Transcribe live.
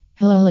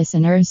Hello,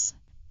 listeners.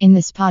 In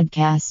this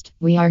podcast,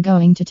 we are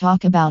going to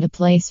talk about a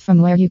place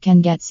from where you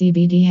can get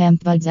CBD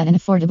hemp buds at an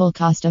affordable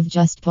cost of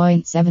just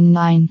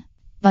 0.79.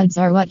 Buds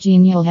are what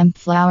genial hemp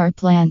flower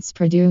plants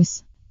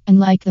produce.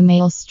 Unlike the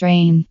male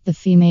strain, the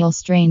female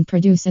strain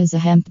produces a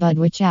hemp bud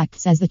which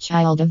acts as the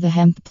child of the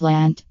hemp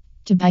plant.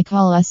 To buy,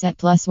 call us at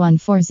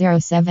 +1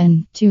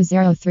 407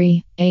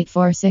 203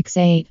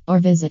 8468 or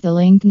visit the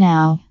link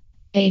now.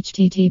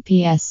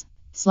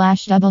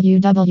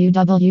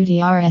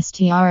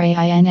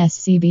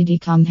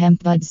 https://www.drstrains.cbd.com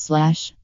hemp buds/